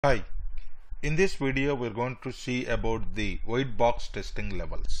Hi, in this video we're going to see about the white box testing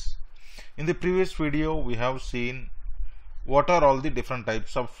levels. In the previous video we have seen what are all the different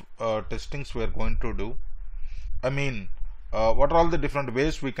types of testings we are going to do. What are all the different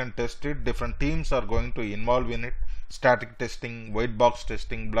ways we can test it. Different teams are going to involve in it. Static testing, white box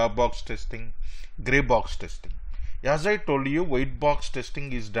testing, black box testing, gray box testing. As I told you, white box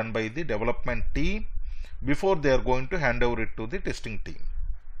testing is done by the development team before they are going to hand over it to the testing team.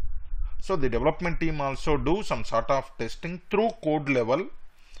 So the development team also do some sort of testing through code level.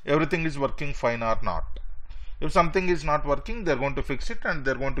 Everything is working fine or not. If something is not working, they are going to fix it and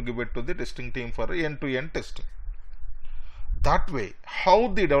they are going to give it to the testing team for end-to-end testing. That way, how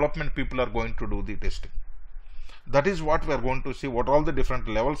the development people are going to do the testing. That is what we are going to see. What all the different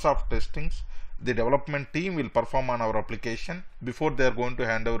levels of testings the development team will perform on our application before they are going to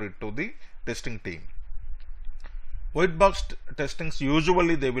hand over it to the testing team. White box testings,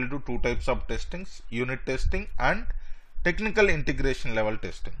 usually they will do two types of testings: unit testing and technical integration level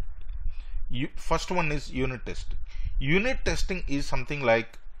testing. First one is unit testing. Unit testing is something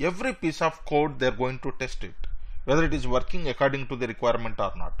like every piece of code they are going to test it, whether it is working according to the requirement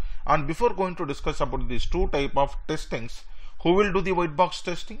or not. And before going to discuss about these two type of testings, who will do the white box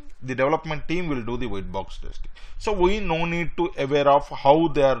testing? The development team will do the white box testing. So we no need to aware of how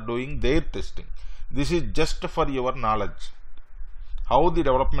they are doing their testing. This is just for your knowledge. How the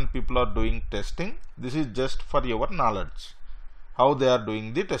development people are doing testing, this is just for your knowledge. How they are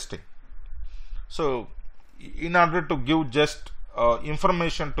doing the testing. So, in order to give just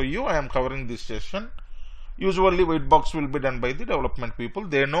information to you, I am covering this session. Usually, white box will be done by the development people.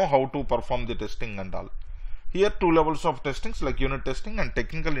 They know how to perform the testing and all. Here, two levels of testings like unit testing and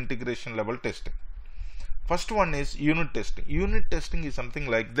technical integration level testing. First one is unit testing. Unit testing is something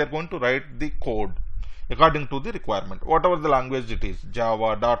like they are going to write the code according to the requirement, whatever the language it is,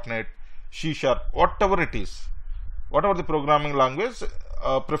 Java, .NET, C#, whatever it is, whatever the programming language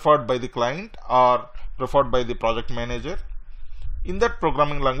preferred by the client or preferred by the project manager. In that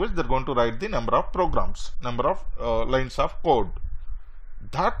programming language, they are going to write the number of programs, number of lines of code.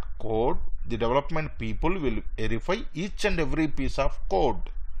 That code, the development people will verify each and every piece of code,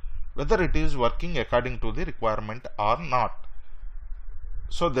 whether it is working according to the requirement or not.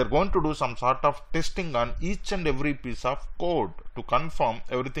 So they are going to do some sort of testing on each and every piece of code to confirm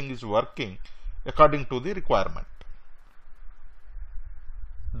everything is working according to the requirement.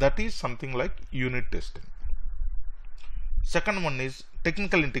 That is something like unit testing. Second one is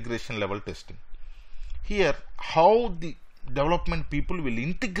technical integration level testing. Here, how the development people will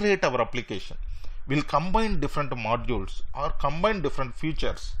integrate our application, will combine different modules or combine different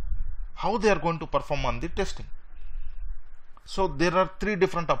features, how they are going to perform on the testing. So there are three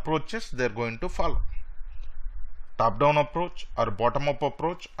different approaches they are going to follow: top-down approach, or bottom-up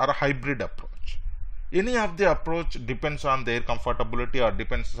approach, or a hybrid approach. Any of the approach depends on their comfortability or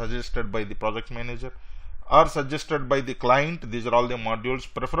depends suggested by the project manager or suggested by the client. These are all the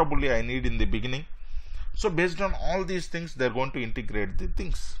modules preferably I need in the beginning. So based on all these things, they are going to integrate the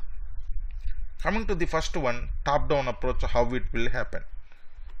things. Coming to the first one, top-down approach, how it will happen.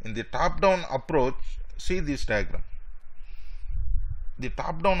 In the top-down approach, see this diagram. The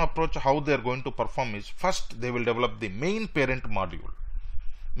top-down approach, how they are going to perform is, first they will develop the main parent module.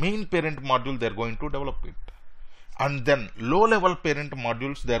 Main parent module, they are going to develop it. And then low-level parent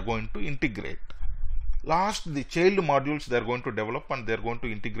modules, they are going to integrate. Last, the child modules, they are going to develop and they are going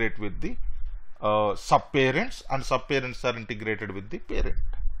to integrate with the sub-parents, and sub-parents are integrated with the parent.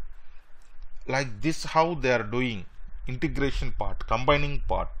 Like this, how they are doing integration part, combining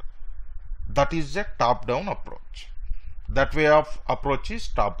part. That is a top-down approach. That way of approach is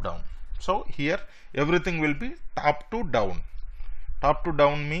top-down. So here everything will be top to down. Top to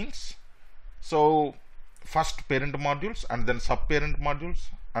down means, so first parent modules and then sub-parent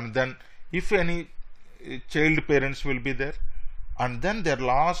modules, and then if any child parents will be there, and then their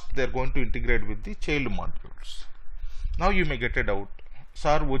last they are going to integrate with the child modules. Now you may get a doubt,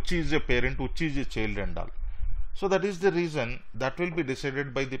 sir, which is a parent, which is a child and all. So that is the reason that will be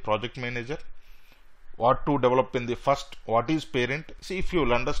decided by the project manager. What to develop in the first, what is parent. See, if you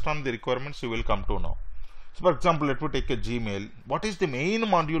will understand the requirements, you will come to know. So for example, let me take a Gmail. What is the main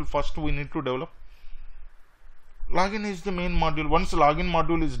module first we need to develop? Login is the main module. Once login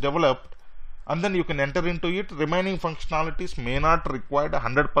module is developed, and then you can enter into it, remaining functionalities may not require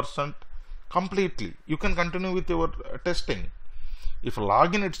 100% completely. You can continue with your testing. If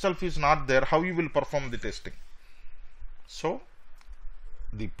login itself is not there, how you will perform the testing? So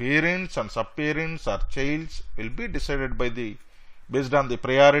the parents and sub-parents or childs will be decided by the based on the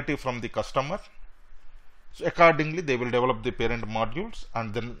priority from the customer. So accordingly, they will develop the parent modules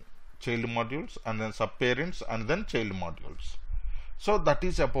and then child modules and then subparents and then child modules. So that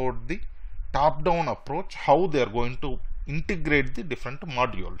is about the top-down approach, how they are going to integrate the different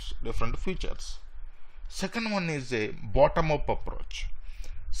modules, different features. Second one is a bottom-up approach.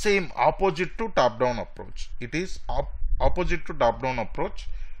 Same, opposite to top-down approach. It is opposite to top-down approach.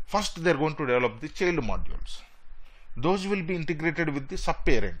 First, they are going to develop the child modules. Those will be integrated with the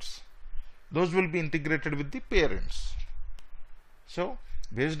subparents. Those will be integrated with the parents. So,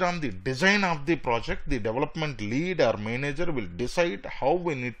 based on the design of the project, the development lead or manager will decide how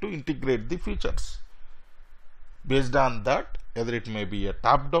we need to integrate the features. Based on that, either it may be a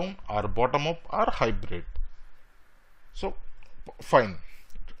top-down or bottom-up or hybrid. So, fine.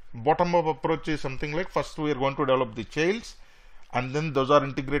 Bottom-up approach is something like first we are going to develop the childs and then those are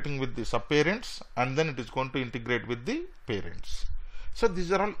integrating with the subparents and then it is going to integrate with the parents. So,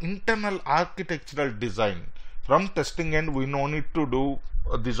 these are all internal architectural design. From testing end, we no need to do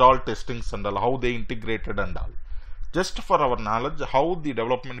these all testings and all, how they integrated and all. Just for our knowledge, how the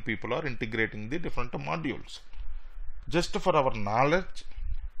development people are integrating the different modules. Just for our knowledge,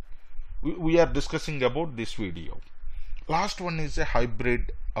 we are discussing about this video. Last one is a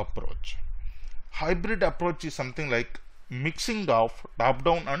hybrid approach. Hybrid approach is something like mixing of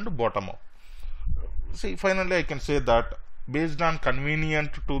top-down and bottom-up. See, finally I can say that based on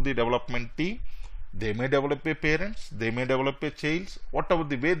convenient to the development team, they may develop a parents, they may develop a childs, whatever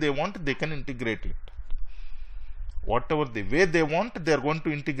the way they want, they can integrate it. Whatever the way they want, they are going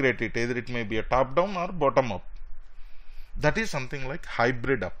to integrate it. Either it may be a top-down or bottom-up. That is something like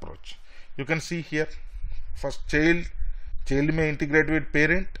hybrid approach. You can see here, first child may integrate with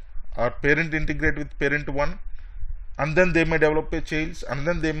parent or parent integrate with parent 1 and then they may develop a child and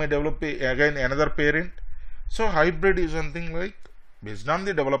then they may develop again another parent. So hybrid is something like based on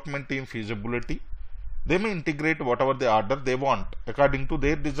the development team feasibility, they may integrate whatever the order they want according to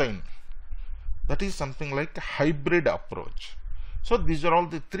their design. That is something like hybrid approach. So these are all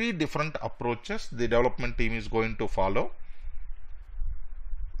the three different approaches the development team is going to follow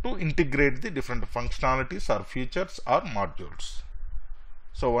to integrate the different functionalities or features or modules.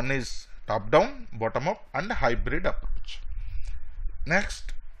 So one is top-down, bottom-up and hybrid approach.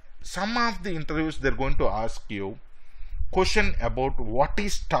 Next, some of the interviews they are going to ask you question about what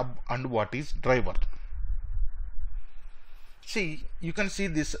is stub and what is driver. See, you can see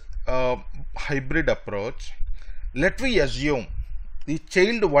this hybrid approach. Let me assume the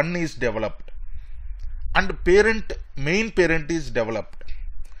child 1 is developed and main parent is developed,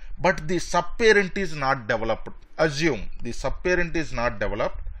 but the subparent is not developed. Assume the subparent is not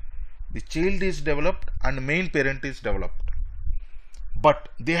developed, the child is developed and main parent is developed, but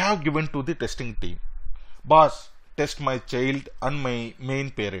they have given to the testing team, boss, test my child and my main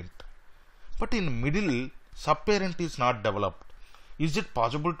parent. But in middle, subparent is not developed. Is it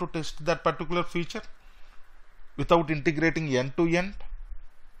possible to test that particular feature without integrating end to end?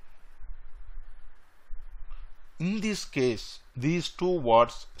 In this case, these two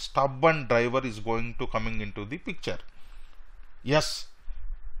words stub and driver is going to coming into the picture. Yes,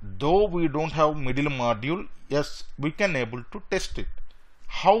 though we don't have middle module, yes, we can able to test it.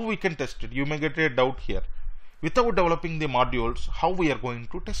 How we can test it? You may get a doubt here. Without developing the modules, how we are going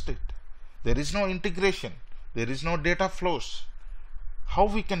to test it? There is no integration. There is no data flows. How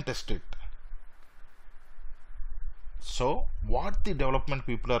we can test it? So what the development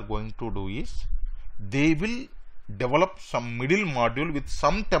people are going to do is they will develop some middle module with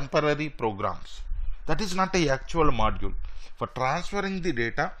some temporary programs. That is not a actual module. For transferring the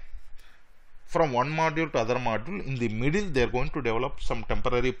data from one module to other module, in the middle they are going to develop some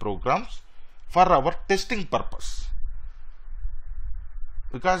temporary programs for our testing purpose.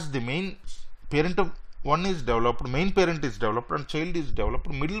 Because the main parent of one is developed, main parent is developed and child is developed,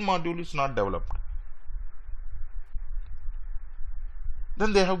 middle module is not developed.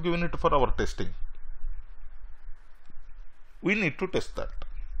 Then they have given it for our testing. We need to test that.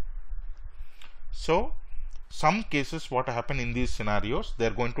 So some cases what happen in these scenarios, they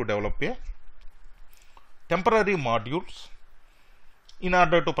are going to develop a temporary modules in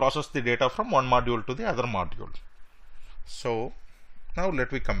order to process the data from one module to the other module. So now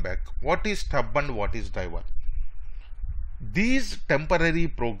let me come back. What is stub and what is driver? These temporary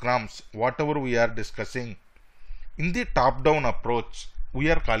programs, whatever we are discussing in the top-down approach, we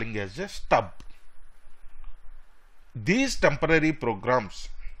are calling as a stub. These temporary programs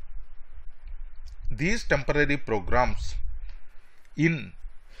in these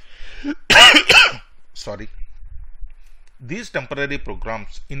temporary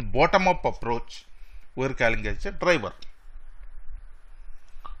programs in bottom-up approach we are calling as a driver.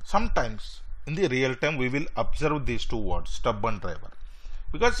 Sometimes in the real time we will observe these two words, stub and driver,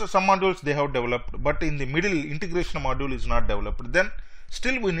 because some modules they have developed, but in the middle integration module is not developed. Then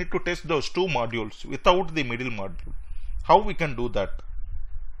still we need to test those two modules without the middle module. How we can do that?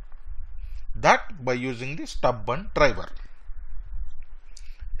 That by using the stub and driver.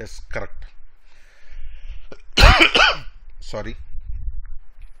 Yes, correct. Sorry.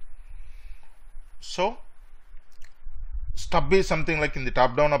 So stub is something like in the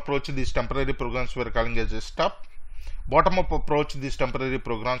top-down approach, these temporary programs we are calling as a stub. Bottom-up approach, these temporary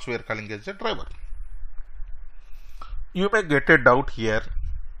programs we are calling as a driver. You may get a doubt here.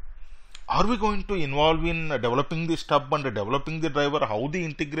 Are we going to involve in developing the stub and developing the driver? How the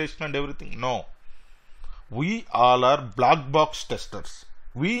integration and everything? No. We all are black box testers.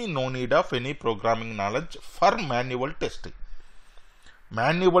 We no need of any programming knowledge for manual testing.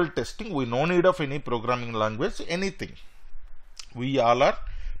 Manual testing, we no need of any programming language, anything. We all are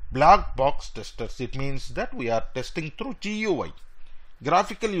black box testers. It means that we are testing through GUI,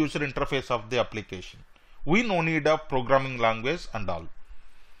 graphical user interface of the application. We no need of programming language and all.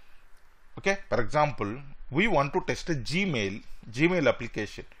 Okay, for example, we want to test a Gmail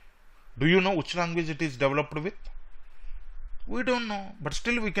application. Do you know which language it is developed with? We don't know, but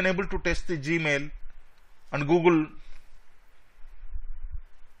still we can able to test the Gmail and Google,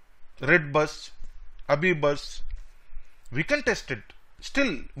 Redbus, Abibus. We can test it.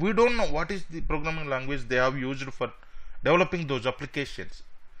 Still, we don't know what is the programming language they have used for developing those applications.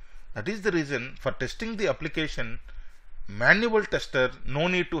 That is the reason for testing the application, manual tester no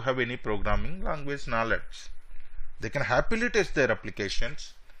need to have any programming language knowledge. They can happily test their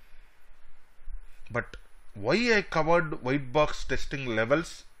applications. But why I covered white box testing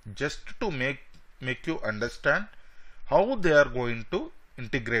levels? Just to make you understand how they are going to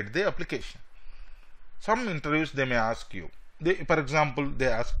integrate the application. Some interviews they may ask you. For example, they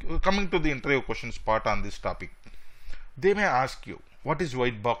ask, coming to the interview questions part on this topic, they may ask you, what is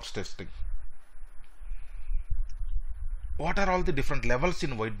white box testing? What are all the different levels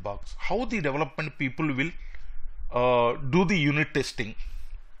in white box? How the development people will do the unit testing?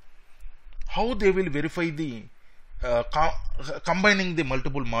 How they will verify the combining the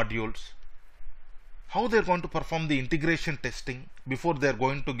multiple modules? How they are going to perform the integration testing before they are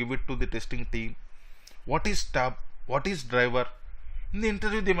going to give it to the testing team? What is stub? What is driver? In the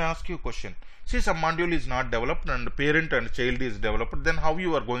interview they may ask you a question. See, some module is not developed and parent and child is developed, then how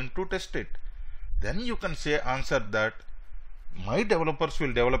you are going to test it? Then you can say, answer that my developers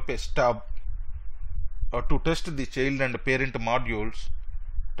will develop a stub to test the child and parent modules.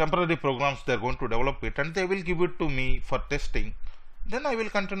 Temporary programs they are going to develop it and they will give it to me for testing. Then I will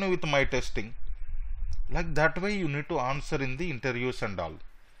continue with my testing. Like that way you need to answer in the interviews and all.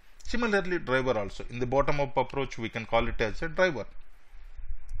 Similarly, driver also. In the bottom-up approach, we can call it as a driver.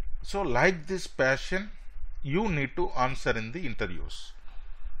 So, like this passion, you need to answer in the interviews.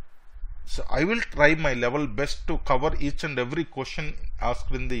 So, I will try my level best to cover each and every question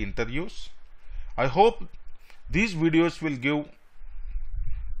asked in the interviews. I hope these videos will give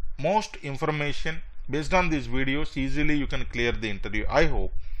most information. Based on these videos, easily you can clear the interview. I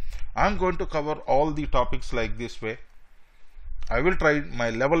hope. I am going to cover all the topics like this way. I will try my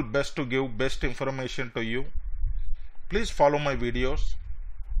level best to give best information to you. Please follow my videos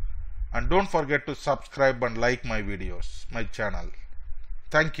and don't forget to subscribe and like my videos, my channel.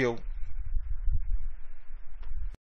 Thank you.